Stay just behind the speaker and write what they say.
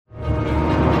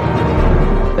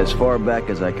As far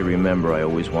back as I can remember, I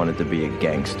always wanted to be a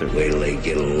gangster. Wait till they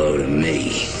get a load of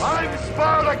me. I'm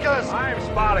Spartacus! I'm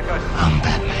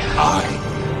Batman. I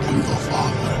am your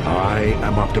father. I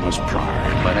am Optimus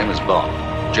Prime. My name is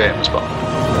Bond. James Bond.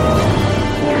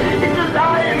 It's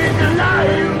alive! It's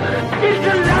alive! It's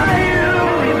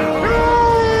alive!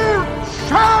 You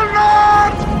shall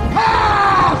not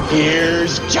pass!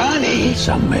 Here's Johnny.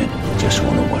 Some men just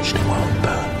want to watch the world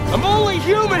burn. I'm only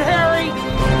human, Harry!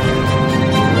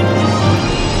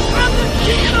 I'm the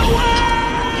king of the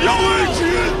world! Yo,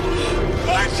 Adrian!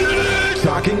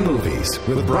 Talking Movies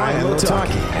with Brian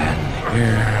Lotaki. And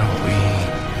here we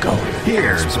go.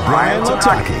 Here's Brian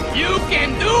Lotaki. You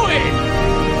can do it!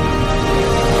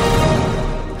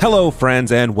 Hello,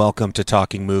 friends, and welcome to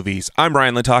Talking Movies. I'm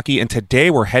Brian Lotaki, and today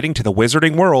we're heading to the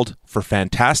Wizarding World for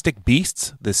Fantastic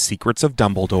Beasts: The Secrets of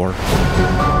Dumbledore.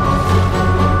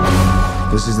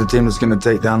 This is the team that's going to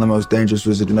take down the most dangerous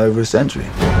wizard in over a century.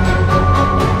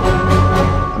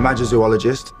 A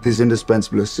magizoologist, his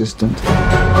indispensable assistant.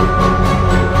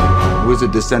 A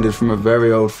wizard descended from a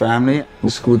very old family, a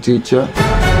school teacher,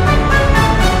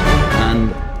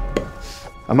 and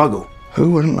a muggle.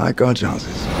 Who wouldn't like our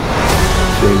chances?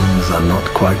 Things are not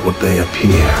quite what they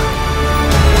appear.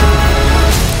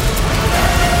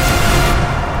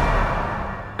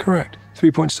 Correct.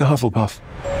 3 points to Hufflepuff.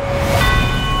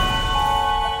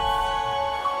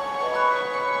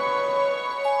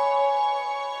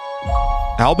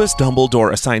 Albus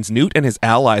Dumbledore assigns Newt and his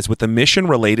allies with a mission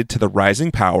related to the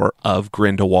rising power of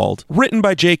Grindelwald. Written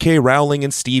by J.K. Rowling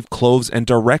and Steve Kloves and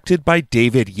directed by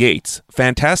David Yates,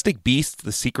 Fantastic Beasts: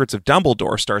 The Secrets of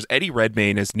Dumbledore stars Eddie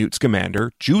Redmayne as Newt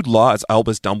Scamander, Jude Law as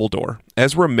Albus Dumbledore,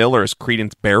 Ezra Miller as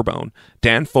Credence Barebone,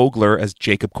 Dan Fogler as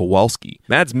Jacob Kowalski,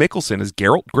 Mads Mikkelsen as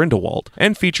Geralt Grindelwald,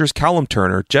 and features Callum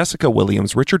Turner, Jessica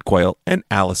Williams, Richard Coyle, and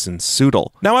Alison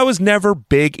Sudol. Now, I was never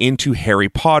big into Harry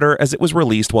Potter as it was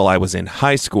released while I was in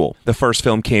high school. The first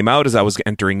film came out as I was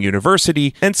entering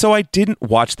university, and so I didn't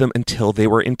watch them until they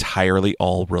were entirely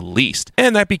all released.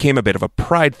 And that became a bit of a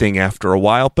pride thing after a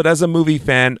while, but as a movie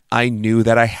fan, I knew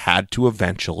that I had to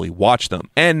eventually watch them.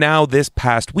 And now, this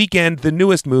past weekend, the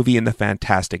newest movie in the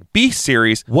Fantastic Beasts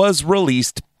series was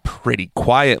released pretty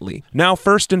quietly. Now,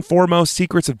 first and foremost,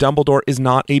 Secrets of Dumbledore is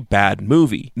not a bad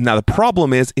movie. Now, the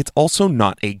problem is, it's also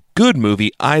not a good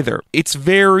movie either. It's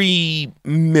very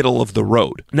middle of the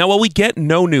road. Now, while we get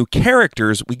no new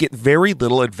characters, we get very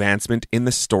little advancement in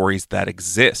the stories that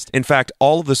exist. In fact,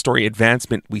 all of the story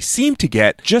advancement we seem to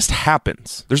get just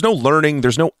happens. There's no learning,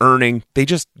 there's no earning, they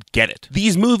just get it.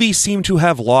 These movies seem to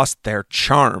have lost their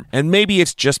charm, and maybe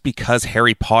it's just because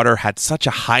Harry Potter had such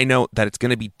a high note that it's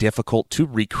going to be difficult to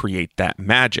recreate that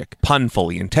magic. Pun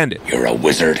fully intended. You're a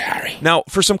wizard, Harry. Now,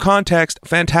 for some context,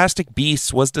 Fantastic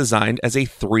Beasts was designed as a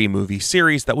three-movie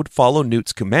series that would follow Newt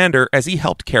Scamander as he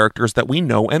helped characters that we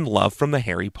know and love from the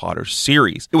Harry Potter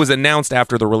series. It was announced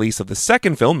after the release of the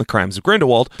second film, The Crimes of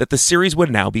Grindelwald, that the series would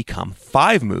now become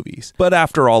 5 movies. But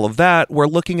after all of that, we're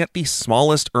looking at the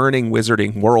smallest earning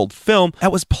Wizarding World film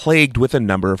that was plagued with a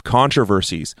number of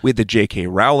controversies. We had the J.K.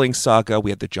 Rowling saga, we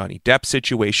had the Johnny Depp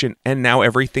situation, and now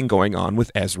everything going on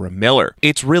with Ezra Miller.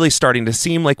 It's really starting to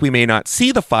seem like we may not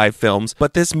see the 5 films,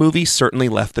 but this movie certainly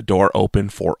left the door open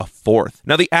for a 4th.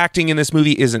 Now, the acting in this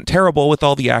movie isn't terrible, with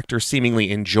all the actors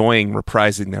seemingly enjoying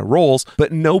reprising their roles,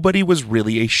 but nobody was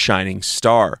really a shining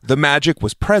star. The magic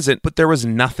was present, but there was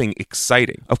nothing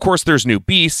exciting. Of course, there's new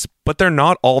beasts, but they're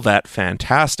not all that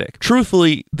fantastic.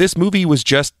 Truthfully, this movie was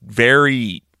just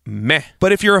very meh.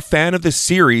 But if you're a fan of this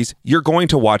series, you're going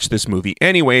to watch this movie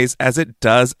anyways, as it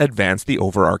does advance the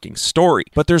overarching story.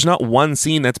 But there's not one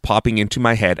scene that's popping into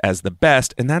my head as the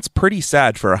best, and that's pretty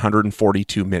sad for a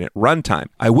 142-minute runtime.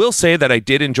 I will say that I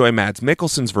did enjoy Mads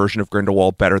Mikkelsen's version of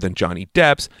Grindelwald better than Johnny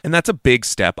Depp's, and that's a big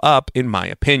step up in my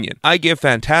opinion. I give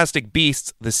Fantastic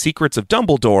Beasts: The Secrets of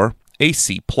Dumbledore a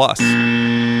C+.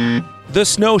 The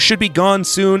snow should be gone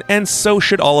soon, and so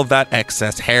should all of that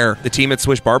excess hair. The team at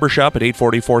Swish Barbershop at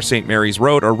 844 St. Mary's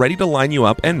Road are ready to line you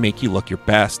up and make you look your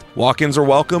best. Walk-ins are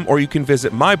welcome, or you can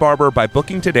visit my barber by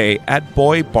booking today at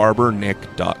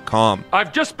boybarbernick.com.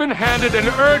 I've just been handed an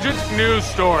urgent news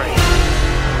story.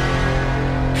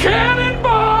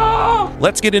 Cannonball!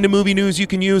 Let's get into movie news you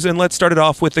can use, and let's start it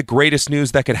off with the greatest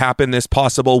news that could happen this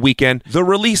possible weekend: the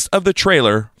release of the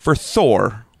trailer for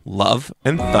Thor: Love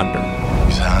and Thunder.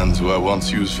 These hands were once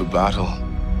used for battle.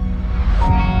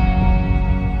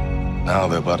 Now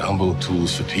they're but humble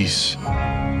tools for peace.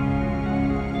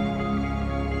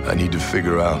 I need to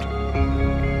figure out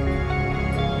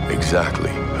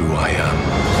exactly who I am.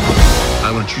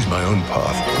 I want to choose my own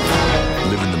path.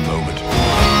 Live in the moment.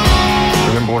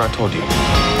 Remember what I told you.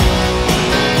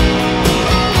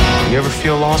 You ever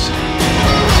feel lost?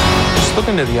 Just look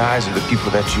into the eyes of the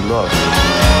people that you love.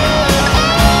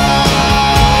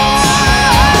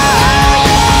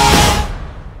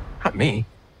 Not me.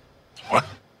 What?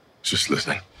 Just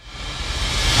listening.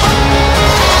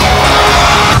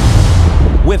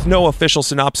 With no official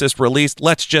synopsis released,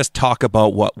 let's just talk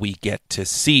about what we get to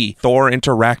see. Thor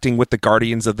interacting with the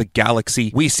Guardians of the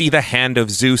Galaxy. We see the Hand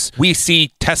of Zeus. We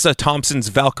see Tessa Thompson's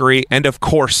Valkyrie. And of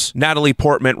course, Natalie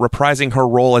Portman reprising her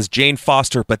role as Jane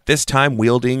Foster, but this time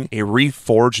wielding a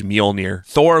reforged Mjolnir.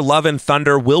 Thor Love and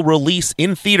Thunder will release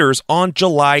in theaters on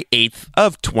July 8th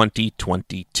of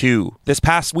 2022. This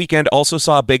past weekend also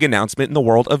saw a big announcement in the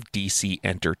world of DC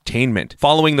Entertainment.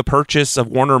 Following the purchase of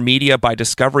Warner Media by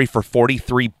Discovery for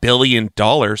 $43 billion,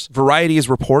 Variety is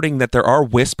reporting that there are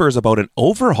whispers about an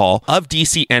overhaul of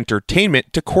DC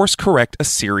Entertainment to course correct a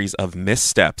series of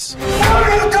missteps.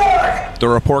 The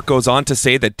report goes on to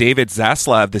say that David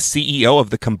Zaslav, the CEO of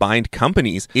the combined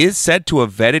companies, is said to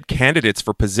have vetted candidates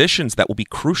for positions that will be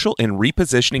crucial in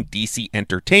repositioning DC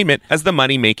Entertainment as the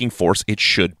money-making force it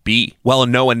should be. While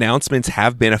no announcements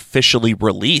have been officially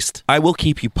released, I will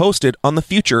keep you posted on the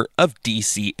future of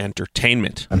DC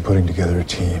Entertainment. I'm putting together a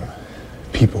team.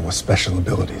 People with special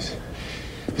abilities.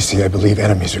 You see, I believe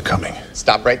enemies are coming.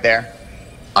 Stop right there.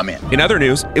 I'm in. In other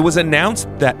news, it was announced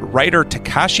that writer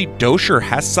Takashi Dosher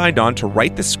has signed on to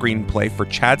write the screenplay for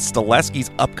Chad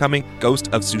Stahelski's upcoming Ghost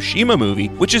of Tsushima movie,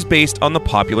 which is based on the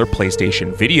popular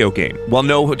PlayStation video game. While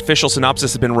no official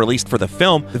synopsis has been released for the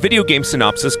film, the video game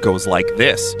synopsis goes like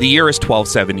this. The year is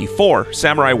 1274.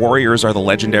 Samurai warriors are the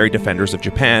legendary defenders of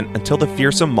Japan until the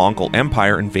fearsome Mongol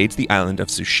Empire invades the island of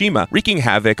Tsushima, wreaking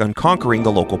havoc and conquering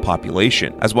the local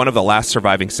population. As one of the last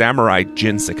surviving samurai,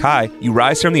 Jin Sakai, you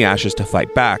rise from the ashes to fight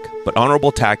back, but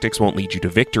honorable tactics won't lead you to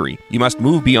victory. You must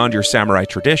move beyond your samurai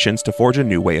traditions to forge a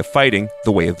new way of fighting,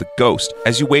 the way of the Ghost,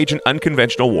 as you wage an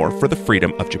unconventional war for the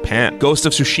freedom of Japan. Ghost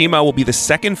of Tsushima will be the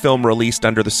second film released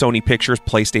under the Sony Pictures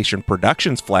PlayStation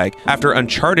Productions flag after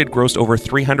Uncharted grossed over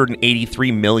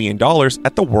 $383 million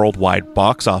at the worldwide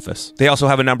box office. They also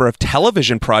have a number of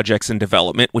television projects in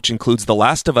development, which includes the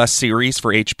Last of Us series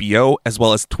for HBO, as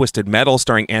well as Twisted Metal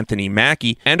starring Anthony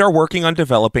Mackie, and are working on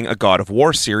developing a God of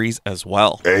War series as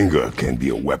well. Anger can be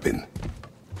a weapon.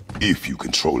 If you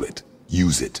control it,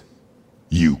 use it.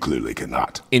 You clearly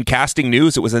cannot. In casting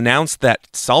news, it was announced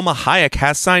that Salma Hayek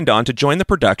has signed on to join the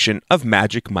production of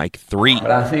Magic Mike 3.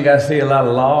 But I think I see a lot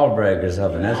of lawbreakers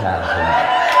up in this house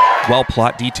tonight. While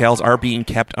plot details are being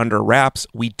kept under wraps,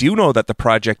 we do know that the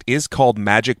project is called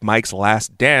Magic Mike's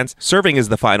Last Dance, serving as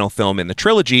the final film in the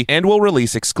trilogy, and will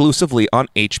release exclusively on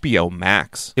HBO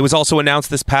Max. It was also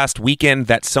announced this past weekend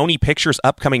that Sony Pictures'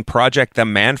 upcoming project The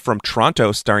Man from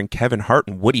Toronto, starring Kevin Hart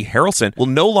and Woody Harrelson, will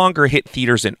no longer hit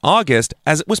theaters in August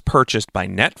as it was purchased by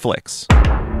Netflix.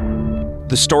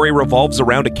 The story revolves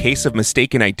around a case of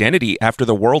mistaken identity after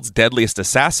the world's deadliest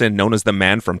assassin, known as the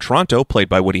Man from Toronto, played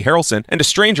by Woody Harrelson, and a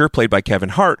stranger, played by Kevin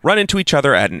Hart, run into each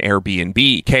other at an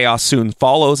Airbnb. Chaos soon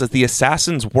follows as the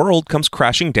assassin's world comes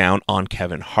crashing down on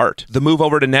Kevin Hart. The move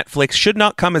over to Netflix should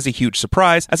not come as a huge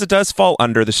surprise, as it does fall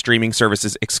under the streaming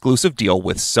service's exclusive deal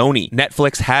with Sony.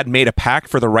 Netflix had made a pact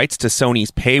for the rights to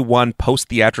Sony's Pay One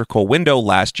post-theatrical window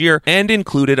last year, and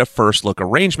included a first-look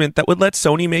arrangement that would let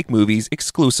Sony make movies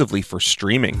exclusively for streaming.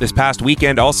 This past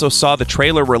weekend also saw the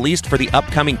trailer released for the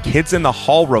upcoming Kids in the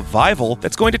Hall revival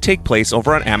that's going to take place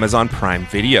over on Amazon Prime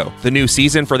Video. The new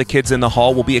season for the Kids in the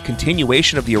Hall will be a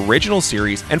continuation of the original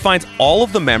series and finds all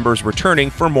of the members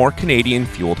returning for more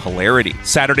Canadian-fueled hilarity.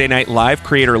 Saturday Night Live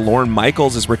creator Lorne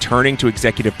Michaels is returning to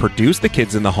executive produce the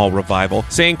Kids in the Hall revival,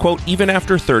 saying, quote, "Even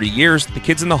after 30 years, the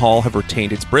Kids in the Hall have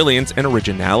retained its brilliance and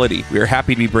originality. We are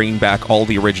happy to be bringing back all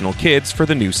the original kids for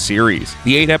the new series."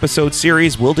 The 8-episode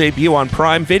series will debut on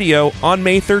Prime Video on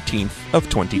May 13th of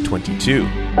 2022.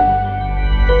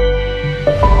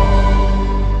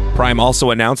 Prime also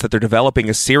announced that they're developing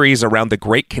a series around the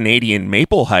Great Canadian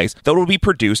Maple Heist that will be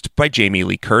produced by Jamie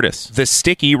Lee Curtis. The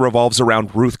Sticky revolves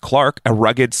around Ruth Clark, a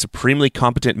rugged, supremely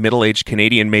competent middle-aged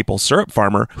Canadian maple syrup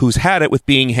farmer who's had it with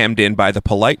being hemmed in by the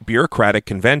polite bureaucratic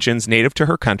conventions native to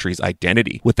her country's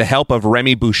identity. With the help of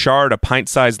Remy Bouchard, a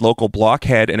pint-sized local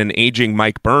blockhead, and an aging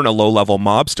Mike Byrne, a low-level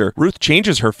mobster, Ruth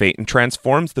changes her fate and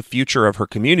transforms the future of her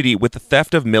community with the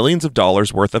theft of millions of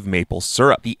dollars worth of maple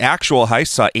syrup. The actual heist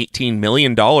saw $18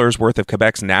 million worth of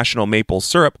Quebec's national maple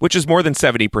syrup, which is more than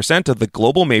 70% of the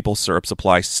global maple syrup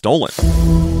supply stolen.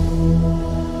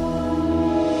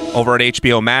 Over at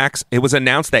HBO Max, it was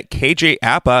announced that KJ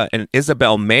Apa and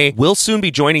Isabel May will soon be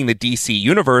joining the DC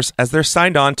universe as they're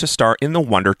signed on to star in the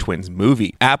Wonder Twins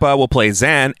movie. Apa will play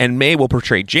Zan, and May will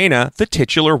portray Jaina, the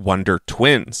titular Wonder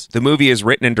Twins. The movie is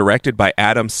written and directed by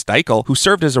Adam Steichel, who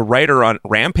served as a writer on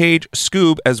Rampage,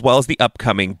 Scoob, as well as the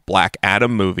upcoming Black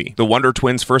Adam movie. The Wonder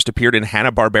Twins first appeared in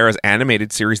Hanna-Barbera's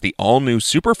animated series The All-New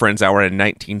Super Friends Hour in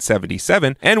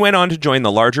 1977, and went on to join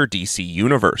the larger DC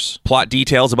universe. Plot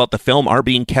details about the film are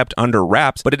being kept under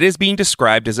wraps, but it is being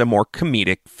described as a more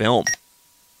comedic film.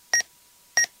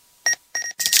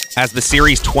 As the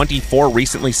Series 24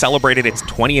 recently celebrated its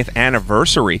 20th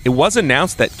anniversary, it was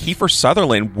announced that Kiefer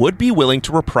Sutherland would be willing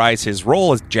to reprise his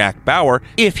role as Jack Bauer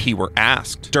if he were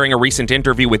asked. During a recent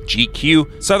interview with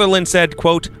GQ, Sutherland said,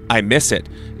 quote, "I miss it.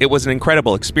 It was an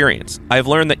incredible experience. I've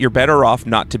learned that you're better off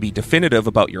not to be definitive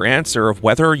about your answer of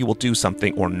whether you will do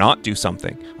something or not do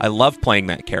something. I love playing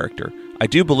that character. I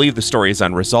do believe the story is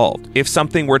unresolved. If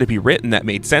something were to be written that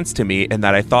made sense to me and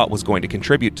that I thought was going to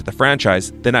contribute to the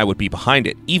franchise, then I would be behind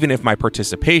it, even if my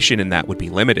participation in that would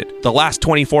be limited." The last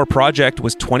 24 project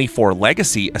was 24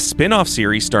 Legacy, a spin-off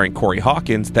series starring Corey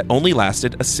Hawkins that only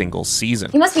lasted a single season.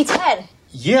 You must be Ted.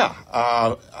 Yeah,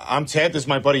 I'm Ted. This is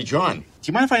my buddy John.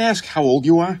 Do you mind if I ask how old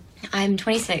you are? I'm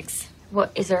 26.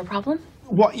 What, is there a problem?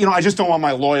 Well, I just don't want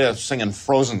my lawyer singing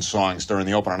Frozen songs during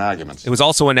the opening arguments. It was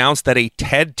also announced that a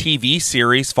Ted TV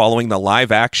series following the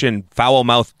live-action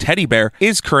foul-mouthed teddy bear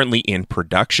is currently in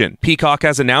production. Peacock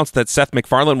has announced that Seth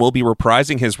MacFarlane will be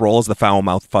reprising his role as the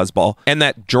foul-mouthed fuzzball, and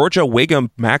that Georgia Wiggum,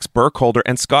 Max Burkholder,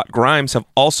 and Scott Grimes have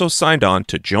also signed on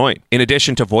to join. In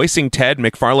addition to voicing Ted,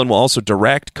 MacFarlane will also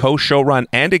direct, co-showrun,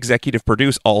 and executive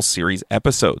produce all series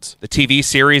episodes. The TV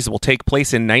series will take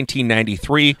place in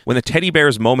 1993, when the teddy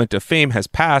bear's moment of fame has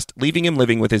passed, leaving him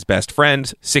living with his best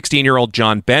friend, 16-year-old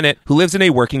John Bennett, who lives in a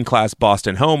working-class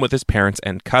Boston home with his parents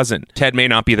and cousin. Ted may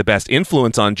not be the best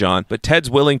influence on John, but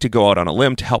Ted's willing to go out on a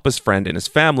limb to help his friend and his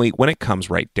family when it comes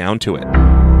right down to it.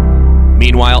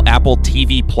 Meanwhile, Apple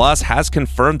TV Plus has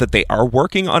confirmed that they are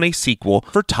working on a sequel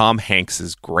for Tom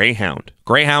Hanks's Greyhound.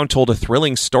 Greyhound told a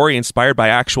thrilling story inspired by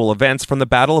actual events from the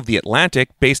Battle of the Atlantic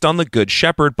based on The Good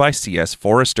Shepherd by C.S.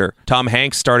 Forrester. Tom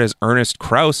Hanks starred as Ernest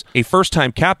Krause, a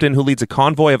first-time captain who leads a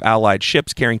convoy of Allied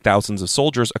ships carrying thousands of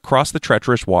soldiers across the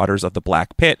treacherous waters of the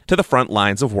Black Pit to the front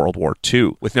lines of World War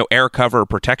II. With no air cover or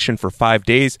protection for 5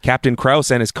 days, Captain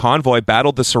Krause and his convoy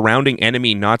battled the surrounding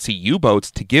enemy Nazi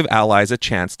U-boats to give Allies a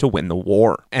chance to win the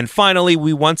war. And finally,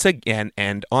 we once again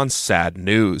end on sad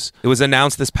news. It was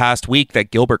announced this past week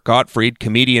that Gilbert Gottfried,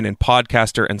 comedian and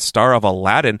podcaster and star of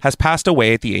Aladdin, has passed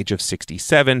away at the age of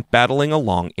 67, battling a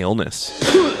long illness.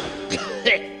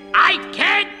 I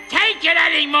can't take it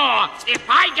anymore! If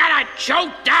I gotta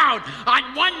choke down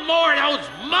on one more of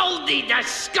those moldy,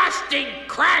 disgusting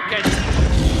crackers,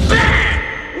 bam!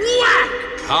 Whack!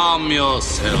 Calm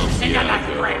yourself,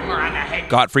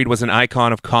 Gottfried was an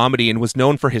icon of comedy and was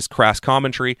known for his crass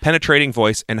commentary, penetrating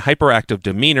voice, and hyperactive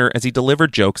demeanor as he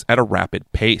delivered jokes at a rapid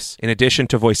pace. In addition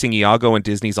to voicing Iago in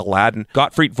Disney's Aladdin,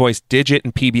 Gottfried voiced Digit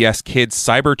in PBS Kids'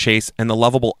 Cyber Chase and the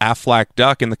lovable Aflac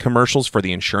Duck in the commercials for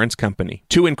the insurance company.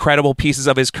 Two incredible pieces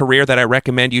of his career that I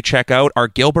recommend you check out are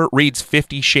Gilbert Reads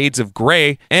 50 Shades of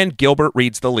Grey and Gilbert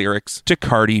Reads the lyrics to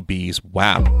Cardi B's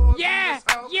WAP.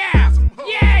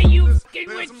 Yeah, you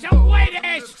with some wet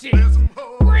ass shit.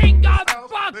 Bring a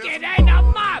bucket and a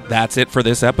mop. That's it for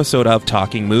this episode of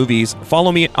Talking Movies.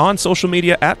 Follow me on social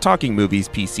media at Talking Movies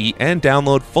PC and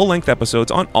download full-length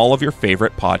episodes on all of your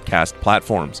favorite podcast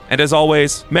platforms. And as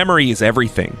always, memory is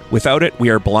everything. Without it, we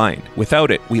are blind.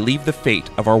 Without it, we leave the fate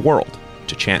of our world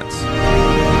to chance.